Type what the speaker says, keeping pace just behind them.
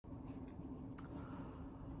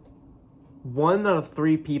1 out of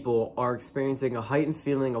 3 people are experiencing a heightened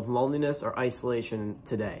feeling of loneliness or isolation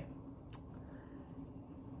today,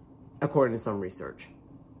 according to some research.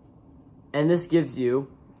 And this gives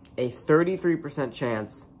you a 33%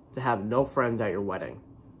 chance to have no friends at your wedding.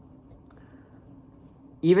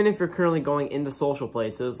 Even if you're currently going into social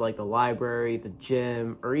places like the library, the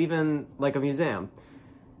gym, or even like a museum,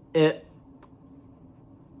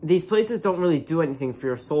 these places don't really do anything for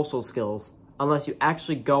your social skills unless you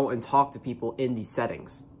actually go and talk to people in these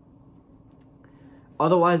settings.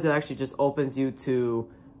 Otherwise, it actually just opens you to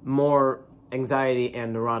more anxiety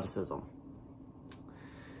and neuroticism.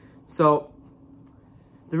 So,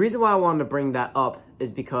 the reason why I wanted to bring that up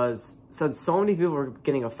is because since so many people are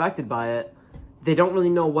getting affected by it, they don't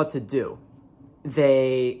really know what to do.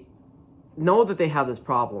 They know that they have this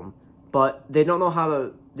problem, but they don't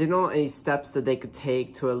know any steps that they could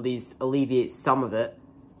take to at least alleviate some of it.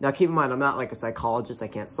 Now, keep in mind, I'm not like a psychologist. I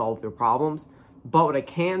can't solve your problems. But what I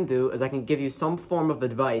can do is I can give you some form of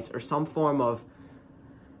advice or some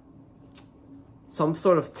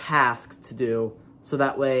sort of task to do, so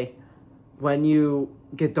that way when you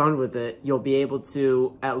get done with it, you'll be able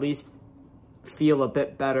to at least feel a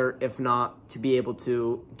bit better, if not to be able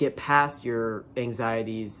to get past your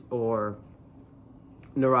anxieties or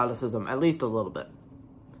neuroticism, at least a little bit.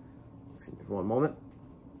 Excuse me for one moment.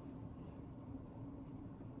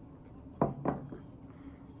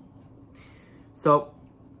 So,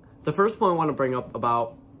 the first point I want to bring up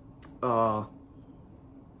about,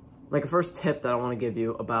 like a first tip that I want to give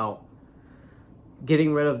you about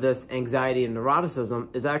getting rid of this anxiety and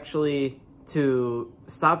neuroticism is actually to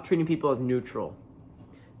stop treating people as neutral.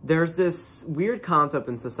 There's this weird concept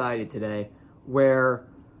in society today where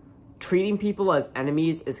treating people as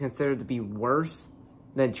enemies is considered to be worse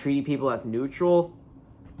than treating people as neutral,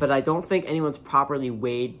 but I don't think anyone's properly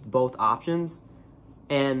weighed both options.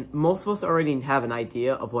 And most of us already have an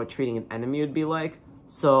idea of what treating an enemy would be like,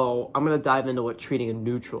 so I'm going to dive into what treating a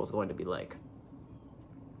neutral is going to be like.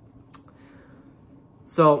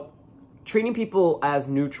 So, treating people as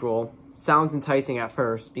neutral sounds enticing at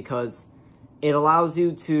first because it allows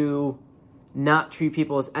you to not treat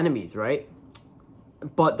people as enemies, right?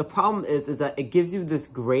 But the problem is that it gives you this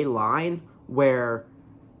gray line where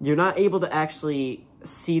you're not able to actually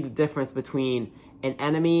see the difference between an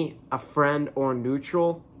enemy, a friend, or a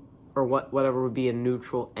neutral, or whatever would be a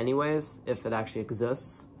neutral anyways, if it actually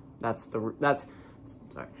exists. That's the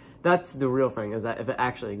real thing, is that if it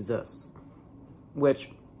actually exists.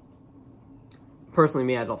 Which, personally,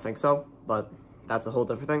 me, I don't think so, but that's a whole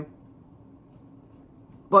different thing.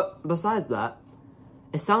 But besides that,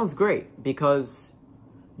 it sounds great because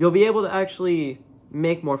you'll be able to actually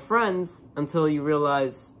make more friends until you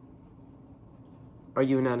realize, are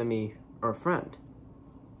you an enemy or a friend?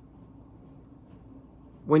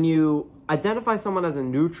 When you identify someone as a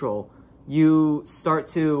neutral, you start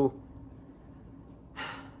to,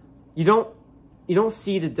 you don't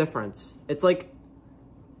see the difference. It's like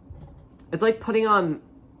putting on,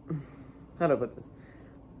 how do I put this?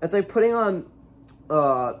 It's like putting on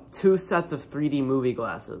 2 sets of 3D movie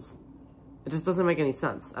glasses. It just doesn't make any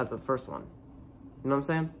sense at the first one. You know what I'm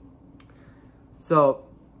saying? So,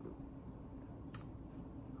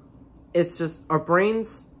 it's just, our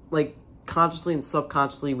brains, like, consciously and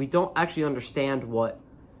subconsciously, we don't actually understand what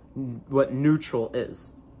neutral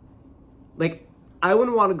is. Like, I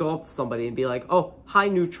wouldn't want to go up to somebody and be like, oh, hi,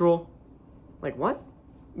 neutral. Like, what?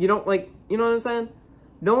 You don't, like, you know what I'm saying?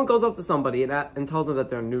 No one goes up to somebody and tells them that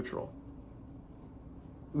they're neutral.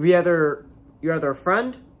 You're either a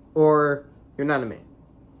friend or you're an enemy.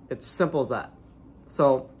 It's simple as that.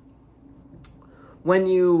 So, when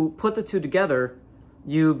you put the two together,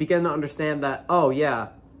 you begin to understand that, oh, yeah,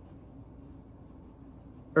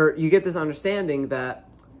 or you get this understanding that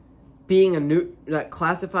that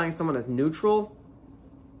classifying someone as neutral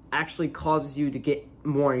actually causes you to get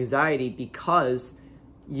more anxiety because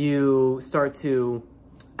you start to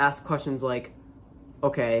ask questions like,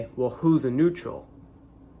 okay, well, who's a neutral?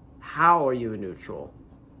 How are you a neutral?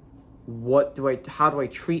 How do I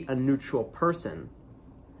treat a neutral person?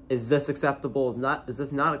 Is this acceptable? Is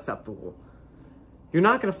this not acceptable? You're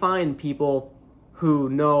not going to find people who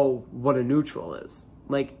know what a neutral is.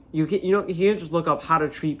 Like, you can't just look up how to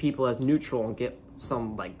treat people as neutral and get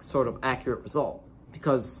some, like, sort of accurate result,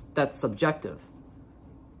 because that's subjective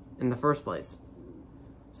in the first place.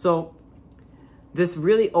 So, this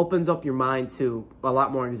really opens up your mind to a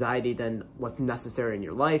lot more anxiety than what's necessary in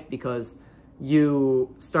your life, because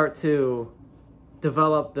you start to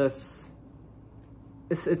develop this,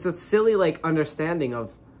 it's a silly, like, understanding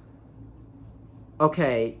of,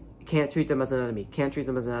 okay, can't treat them as an enemy, can't treat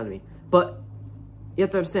them as an enemy. But you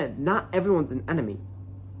have to understand, not everyone's an enemy.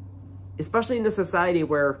 Especially in this society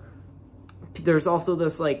where there's also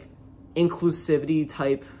this, like, inclusivity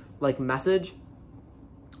type, like, message.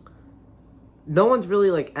 No one's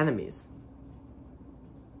really, like, enemies.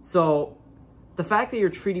 So, the fact that you're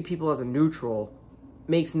treating people as a neutral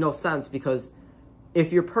makes no sense, because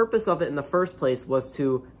if your purpose of it in the first place was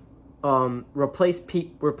to replace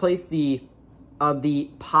the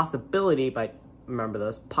possibility, remember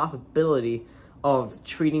this, possibility of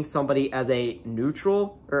treating somebody as a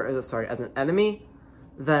neutral, or sorry, as an enemy,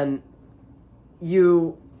 then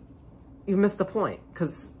you missed the point,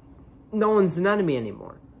 because no one's an enemy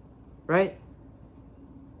anymore, right?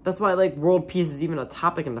 That's why, like, world peace is even a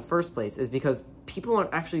topic in the first place, is because people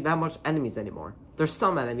aren't actually that much enemies anymore. There's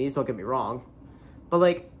some enemies, don't get me wrong, but,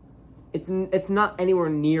 like, it's not anywhere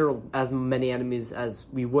near as many enemies as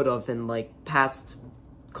we would have in, like, past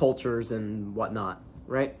cultures and whatnot,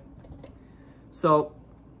 right? So,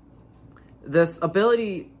 this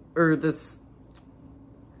ability, or this,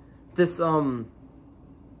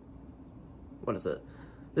 what is it?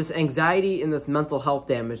 This anxiety and this mental health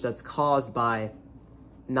damage that's caused by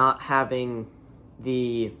not having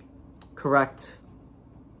the correct,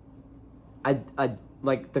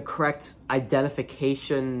 like, the correct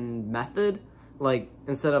identification method. Like,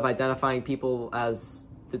 instead of identifying people as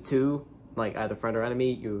the two, like either friend or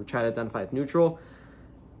enemy, you try to identify as neutral.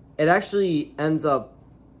 It actually ends up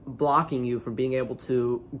blocking you from being able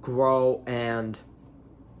to grow and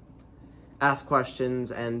ask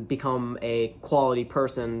questions and become a quality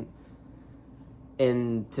person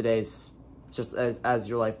in today's, just as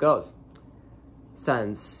your life goes.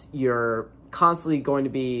 Since you're constantly going to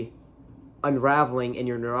be unraveling in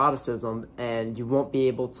your neuroticism, and you won't be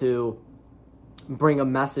able to bring a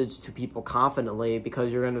message to people confidently,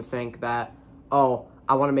 because you're going to think that, oh,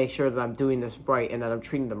 I want to make sure that I'm doing this right and that I'm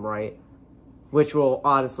treating them right, which will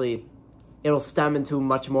honestly, it'll stem into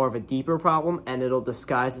much more of a deeper problem, and it'll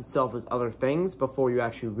disguise itself as other things before you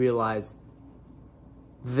actually realize,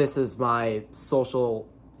 this is my social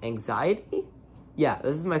anxiety? Yeah,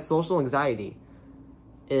 this is my social anxiety,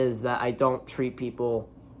 is that I don't treat people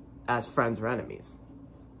as friends or enemies.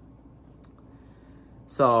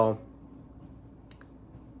 So,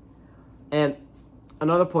 and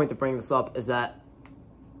another point to bring this up is that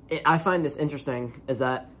I find this interesting, is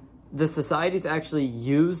that the society's actually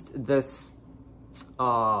used this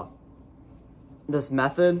this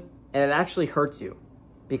method, and it actually hurts you,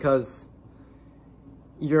 because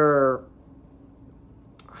you're,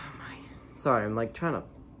 sorry, I'm like trying to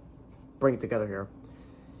bring it together here.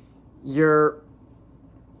 Your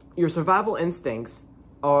survival instincts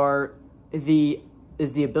is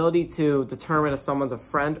the ability to determine if someone's a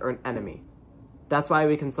friend or an enemy. That's why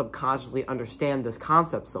we can subconsciously understand this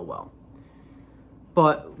concept so well.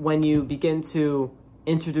 But when you begin to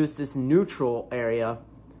introduce this neutral area,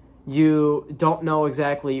 you don't know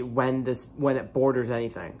exactly when it borders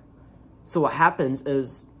anything. So what happens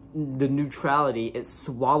is the neutrality, it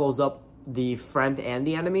swallows up the friend and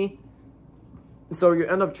the enemy. So you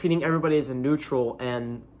end up treating everybody as a neutral,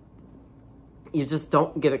 and you just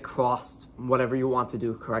don't get across whatever you want to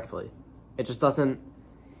do correctly. It just doesn't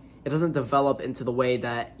develop into the way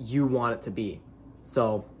that you want it to be.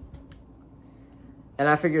 So, and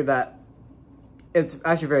I figured that it's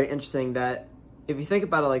actually very interesting that if you think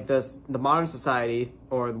about it like this, the modern society,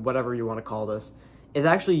 or whatever you want to call this, is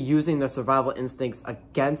actually using their survival instincts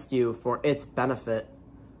against you for its benefit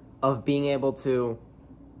of being able to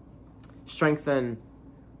strengthen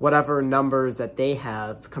whatever numbers that they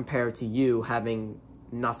have compared to you having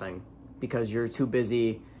nothing, because you're too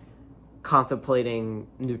busy contemplating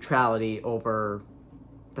neutrality over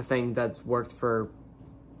the thing that's worked for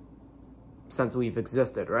since we've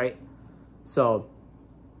existed, right? So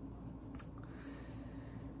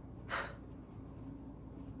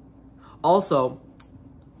also,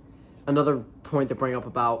 another point to bring up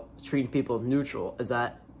about treating people as neutral is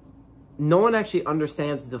that no one actually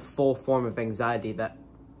understands the full form of anxiety that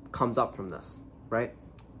comes up from this, right?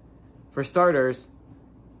 For starters,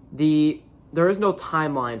 there is no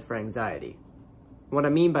timeline for anxiety. What I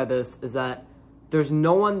mean by this is that there's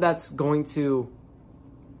no one's going to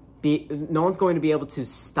be able to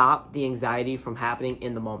stop the anxiety from happening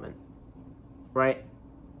in the moment, right?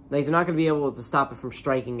 Like, they're not going to be able to stop it from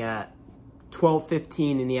striking at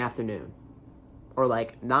 12:15 in the afternoon, or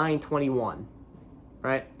like 9:21,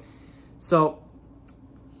 right? So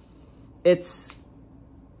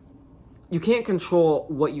you can't control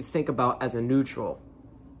what you think about as a neutral.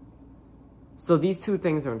 So these two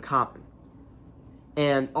things are in common.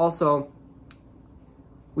 And also,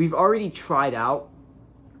 we've already tried out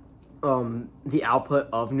the output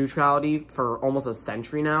of neutrality for almost a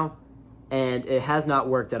century now, and it has not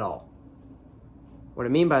worked at all. What I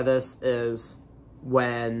mean by this is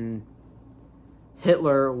when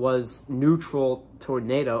Hitler was neutral toward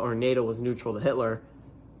NATO, or NATO was neutral to Hitler,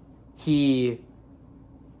 he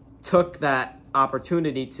took that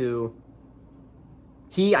opportunity to,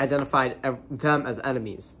 he identified them as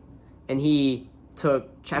enemies. And he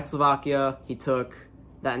took Czechoslovakia, he took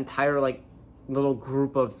that entire, like, little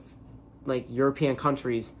group of, like, European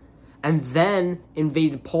countries, and then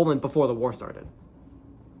invaded Poland before the war started.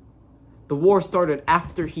 The war started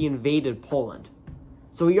after he invaded Poland.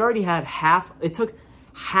 So he already had it took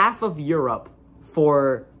half of Europe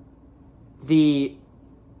for the,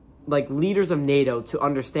 like, leaders of NATO to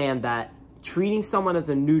understand that treating someone as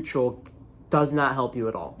a neutral does not help you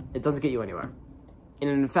at all. It doesn't get you anywhere. And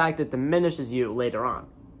in fact, it diminishes you later on.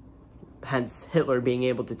 Hence, Hitler being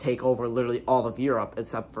able to take over literally all of Europe,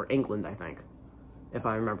 except for England, I think, if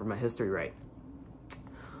I remember my history right.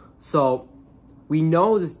 So, we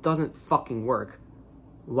know this doesn't fucking work.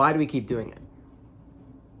 Why do we keep doing it?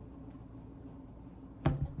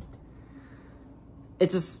 It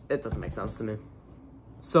doesn't make sense to me.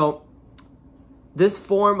 So, this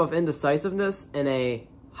form of indecisiveness in a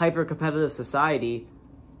hyper-competitive society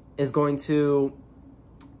is going to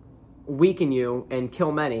weaken you and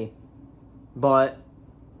kill many, but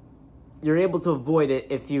you're able to avoid it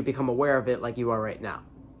if you become aware of it like you are right now.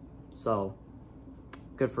 So,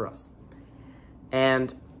 good for us.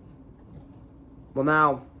 And, well,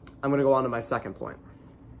 now I'm going to go on to my second point.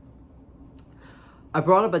 I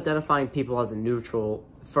brought up identifying people as a neutral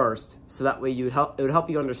first, so that way it would help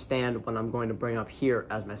you understand what I'm going to bring up here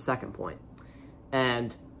as my second point.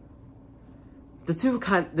 And the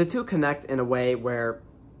two connect in a way where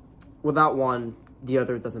without one, the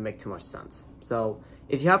other doesn't make too much sense. So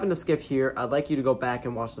if you happen to skip here, I'd like you to go back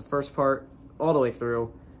and watch the first part all the way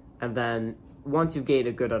through, and then once you've gained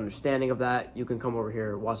a good understanding of that, you can come over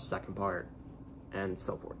here, watch the second part, and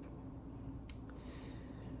so forth.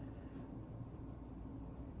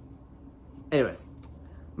 Anyways,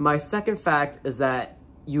 my second fact is that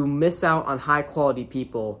you miss out on high quality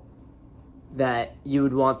people that you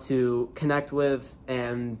would want to connect with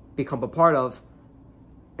and become a part of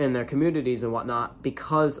in their communities and whatnot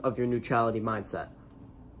because of your neutrality mindset.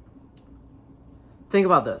 Think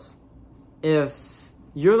about this. If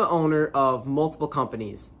you're the owner of multiple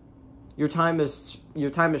companies, your time is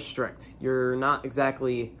strict. You're not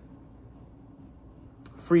exactly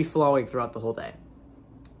free-flowing throughout the whole day.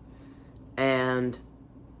 And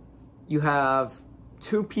you have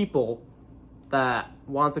two people that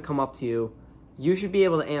want to come up to you, you should be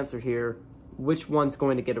able to answer here which one's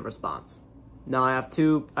going to get a response. Now I have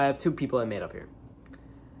two people I made up here.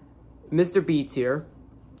 Mr. B tier,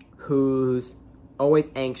 who's always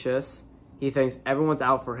anxious. He thinks everyone's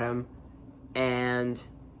out for him, and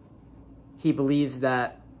he believes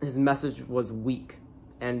that his message was weak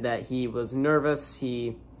and that he was nervous.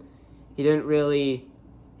 He didn't really.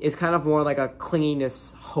 It's kind of more like a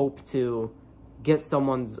clinginess hope to get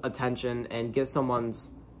someone's attention and get someone's,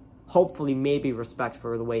 hopefully, maybe respect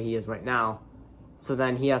for the way he is right now. So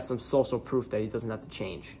then he has some social proof that he doesn't have to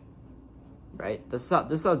change, right? This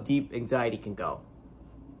is how deep anxiety can go,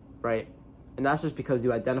 right? And that's just because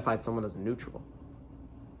you identified someone as a neutral.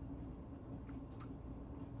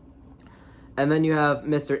 And then you have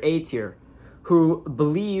Mr. A tier, who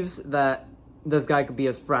believes that this guy could be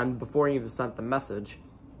his friend before he even sent the message.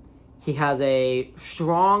 He has a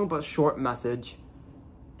strong but short message,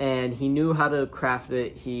 and he knew how to craft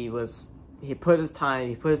it. He put his time,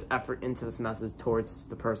 he put his effort into this message towards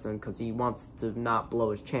the person because he wants to not blow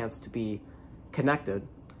his chance to be connected.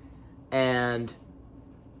 And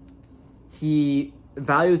he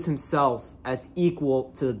values himself as equal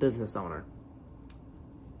to the business owner.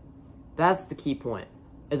 That's the key point,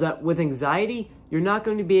 is that with anxiety, you're not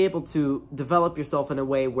going to be able to develop yourself in a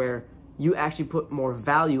way where you actually put more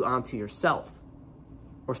value onto yourself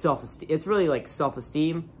or self-esteem. It's really like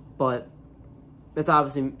self-esteem, but it's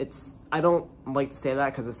obviously, I don't like to say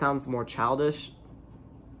that because it sounds more childish,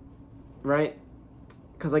 right?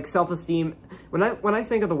 Because like self-esteem, when I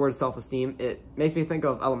think of the word self-esteem, it makes me think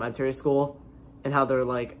of elementary school and how they're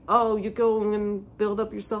like, oh, you go and build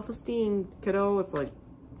up your self-esteem, kiddo. It's like,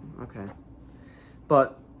 okay.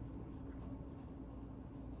 But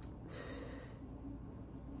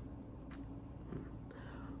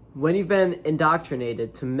when you've been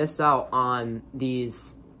indoctrinated to miss out on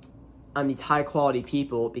these high quality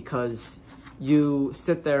people because you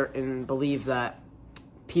sit there and believe that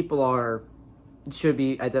people should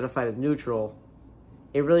be identified as neutral,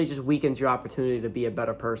 it really just weakens your opportunity to be a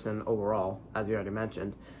better person overall, as we already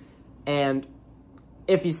mentioned. And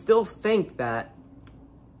if you still think that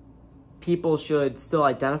people should still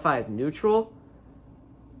identify as neutral,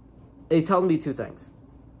 it tells me two things.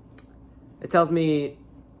 It tells me,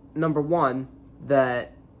 number one,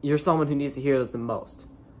 that you're someone who needs to hear this the most.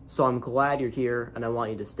 So I'm glad you're here and I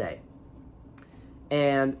want you to stay.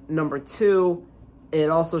 And number two, it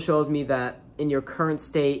also shows me that in your current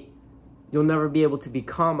state, you'll never be able to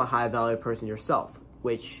become a high value person yourself,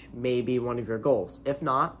 which may be one of your goals. If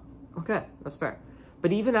not, okay, that's fair.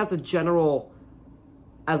 But even as a general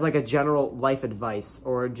life advice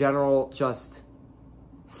or a general just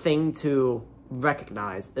thing to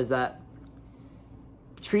recognize is that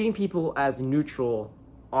treating people as neutral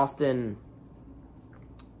it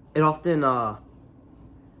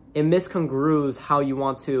miscongrues how you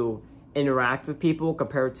want to interact with people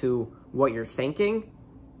compared to what you're thinking.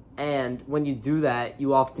 And when you do that,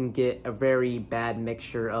 you often get a very bad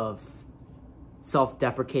mixture of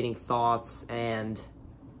self-deprecating thoughts and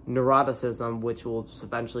neuroticism, which will just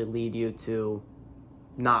eventually lead you to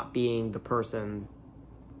not being the person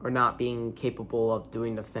or not being capable of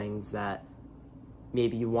doing the things that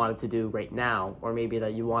maybe you wanted to do right now, or maybe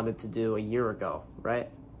that you wanted to do a year ago, right?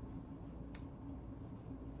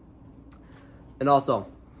 And also,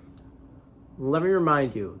 let me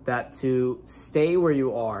remind you that to stay where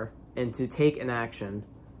you are and to take an action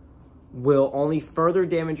will only further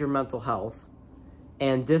damage your mental health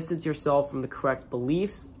and distance yourself from the correct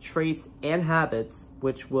beliefs, traits, and habits,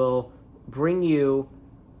 which will bring you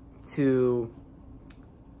to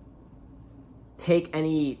take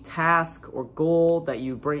any task or goal that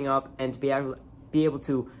you bring up and to be able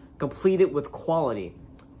to complete it with quality.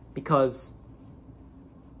 Because,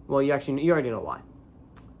 well, you already know why.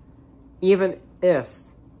 Even if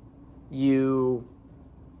you,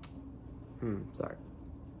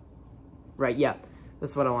 right, yeah,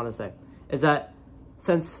 that's what I want to say, is that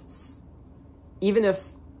even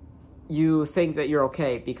if you think that you're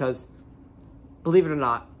okay, because believe it or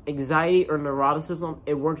not, anxiety or neuroticism,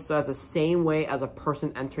 it works as the same way as a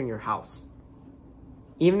person entering your house.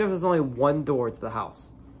 Even if there's only one door to the house.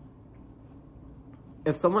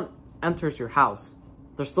 If someone enters your house,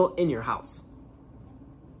 they're still in your house.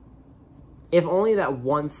 If only that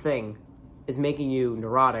one thing is making you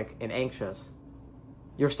neurotic and anxious,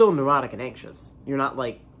 you're still neurotic and anxious. You're not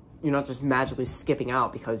just magically skipping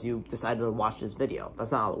out because you decided to watch this video.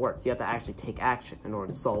 That's not how it works. You have to actually take action in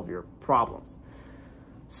order to solve your problems.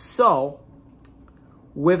 So,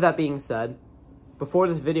 with that being said, before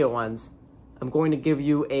this video ends, I'm going to give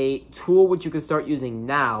you a tool which you can start using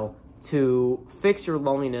now to fix your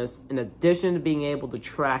loneliness, in addition to being able to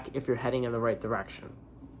track if you're heading in the right direction.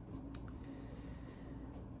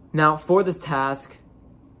 Now, for this task,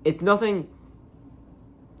 it's nothing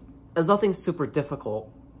super difficult.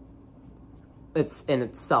 It's in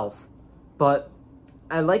itself, but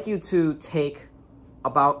I'd like you to take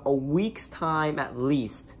about a week's time at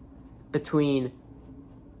least between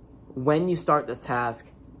when you start this task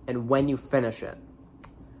and when you finish it.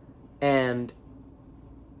 And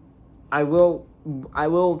I will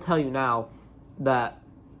tell you now that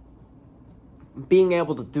being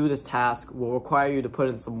able to do this task will require you to put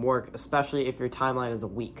in some work, especially if your timeline is a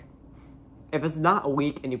week. If it's not a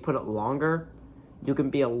week and you put it longer, you can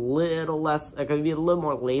be a little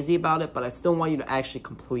more lazy about it, but I still want you to actually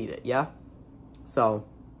complete it, yeah? So,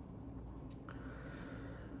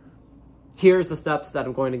 here's the steps that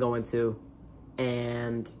I'm going to go into,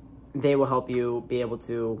 and they will help you be able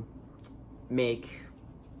to make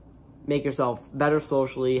yourself better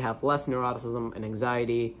socially, have less neuroticism and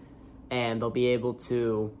anxiety, and they'll be able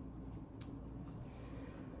to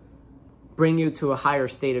bring you to a higher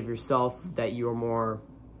state of yourself that you're more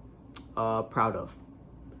proud of.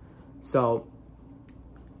 So,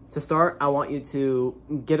 to start, I want you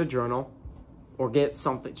to get a journal or get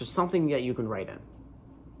something, just something that you can write in.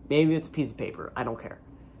 Maybe it's a piece of paper, I don't care.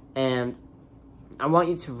 And I want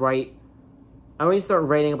you to start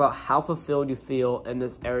writing about how fulfilled you feel in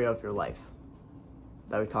this area of your life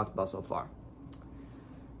that we talked about so far.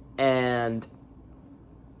 And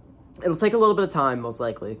it'll take a little bit of time, most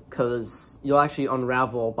likely, because you'll actually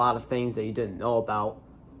unravel a lot of things that you didn't know about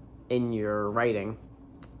in your writing.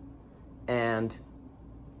 And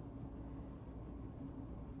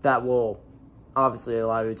that will obviously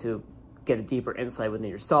allow you to get a deeper insight within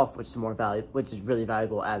yourself, which is really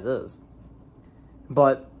valuable as is.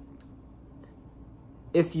 But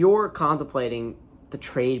if you're contemplating the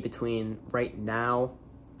trade between right now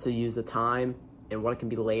to use the time and what it can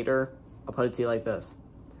be later, I'll put it to you like this.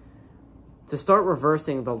 To start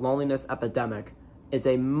reversing the loneliness epidemic is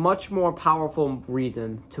a much more powerful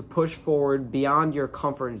reason to push forward beyond your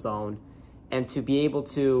comfort zone and to be able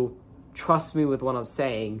to trust me with what I'm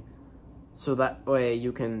saying, so that way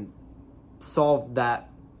you can solve that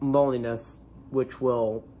loneliness,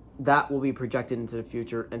 that will be projected into the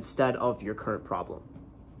future instead of your current problem.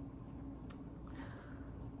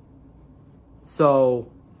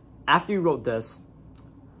 So after you wrote this,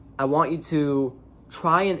 I want you to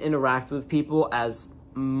try and interact with people as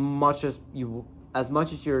much as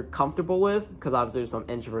you're comfortable with, because obviously there's some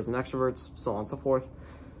introverts and extroverts, so on and so forth.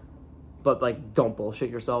 But like, don't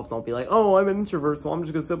bullshit yourself. Don't be like, oh, I'm an introvert, so I'm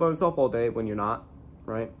just gonna sit by myself all day, when you're not,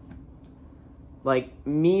 right? Like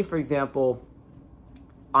me, for example,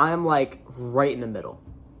 I'm like right in the middle.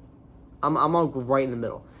 I'm right in the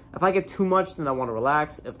middle. If I get too much, then I want to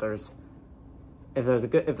relax. If there's a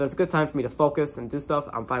good time for me to focus and do stuff,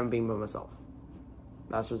 I'm fine with being by myself.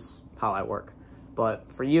 That's just how I work.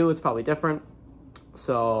 But for you, it's probably different.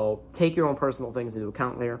 So take your own personal things into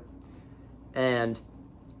account there, and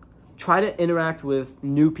try to interact with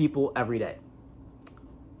new people every day.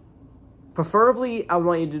 Preferably, I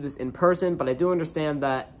want you to do this in person, but I do understand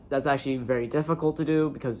that that's actually very difficult to do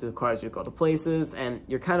because it requires you to go to places, and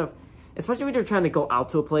you're kind of, especially when you're trying to go out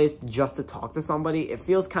to a place just to talk to somebody, it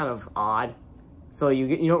feels kind of odd. So you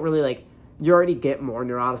don't really like, you already get more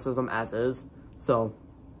neuroticism as is. So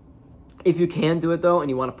if you can do it though, and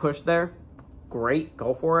you want to push there, great,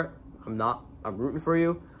 go for it. I'm rooting for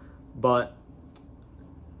you, but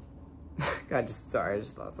I just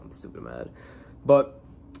thought something stupid in my head. But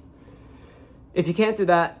if you can't do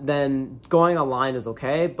that, then going online is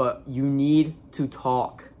okay, but you need to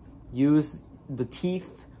talk. Use the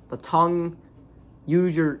teeth, the tongue,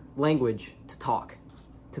 use your language to talk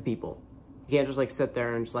to people. You can't just like sit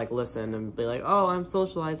there and just like listen and be like, oh, I'm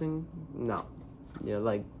socializing. No, you're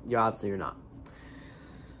not.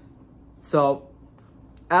 So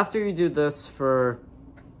after you do this for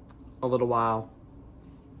a little while,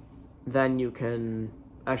 then you can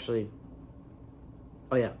actually,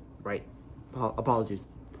 oh yeah, right. Apologies.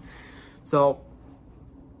 So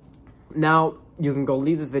now you can go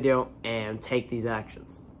leave this video and take these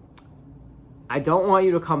actions. I don't want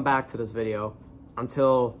you to come back to this video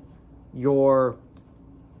until your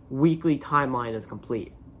weekly timeline is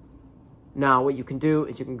complete. Now what you can do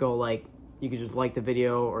is you can go you can just like the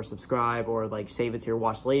video or subscribe or like save it to your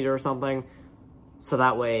watch later or something. So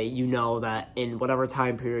that way you know that in whatever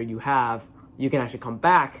time period you have, you can actually come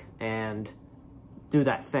back and do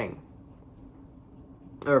that thing.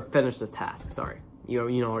 Or finish this task, sorry. You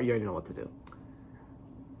already know what to do.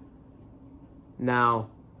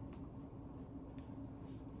 Now,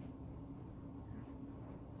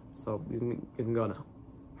 so you can go now.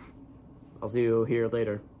 I'll see you here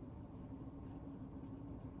later.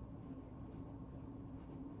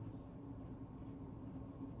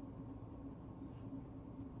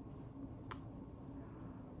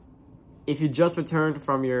 If you just returned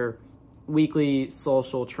from your weekly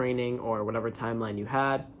social training or whatever timeline you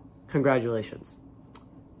had, congratulations.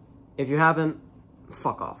 If you haven't,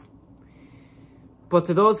 fuck off. But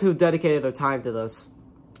to those who dedicated their time to this,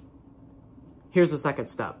 here's the second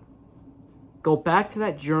step. Go back to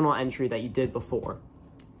that journal entry that you did before,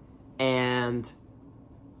 and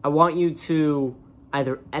I want you to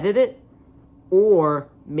either edit it or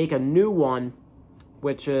make a new one,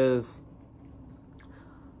 which is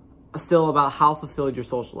still about how fulfilled your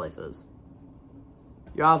social life is.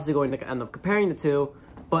 You're obviously going to end up comparing the two,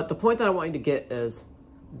 but the point that I want you to get is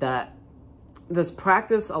that this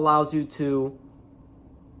practice allows you to,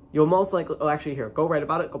 you'll most likely, oh actually here, go write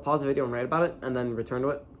about it, go pause the video and write about it, and then return to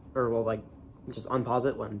it, or well like, just unpause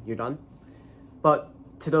it when you're done. But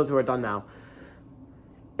to those who are done now,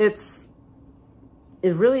 it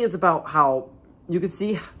really is about how you can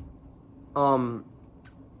see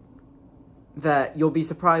that you'll be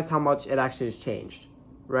surprised how much it actually has changed,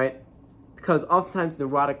 right? Because oftentimes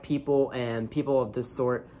neurotic people and people of this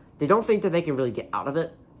sort, they don't think that they can really get out of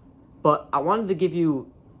it. But I wanted to give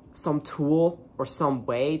you some tool or some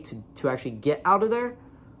way to actually get out of there,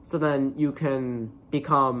 so then you can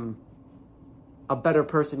become a better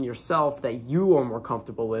person yourself that you are more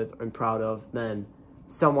comfortable with and proud of than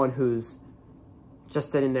someone who's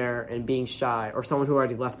just sitting there and being shy, or someone who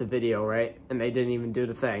already left the video, right? And they didn't even do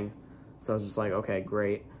the thing. So I was just like, okay,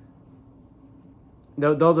 great.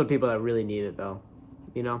 Those are the people that really need it, though.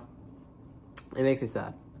 You know? It makes me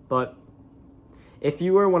sad. But if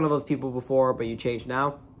you were one of those people before, but you changed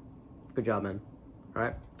now, good job, man. All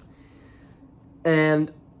right?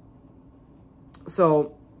 And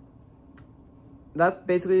so that's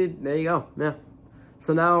basically, there you go. Yeah.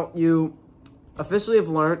 So now you officially have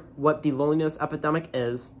learned what the loneliness epidemic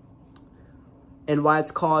is, and why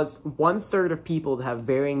it's caused 1/3 of people to have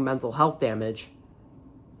varying mental health damage.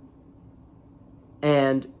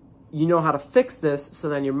 And you know how to fix this so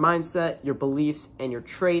then your mindset, your beliefs, and your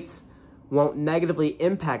traits won't negatively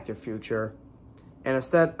impact your future, and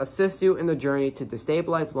instead assist you in the journey to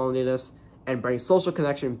destabilize loneliness and bring social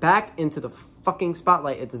connection back into the fucking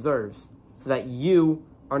spotlight it deserves, so that you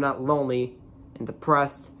are not lonely and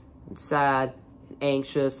depressed and sad and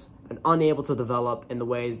anxious and unable to develop in the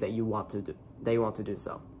ways that you want to do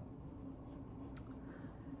so.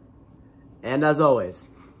 And as always,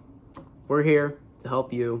 we're here to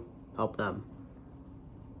help you help them.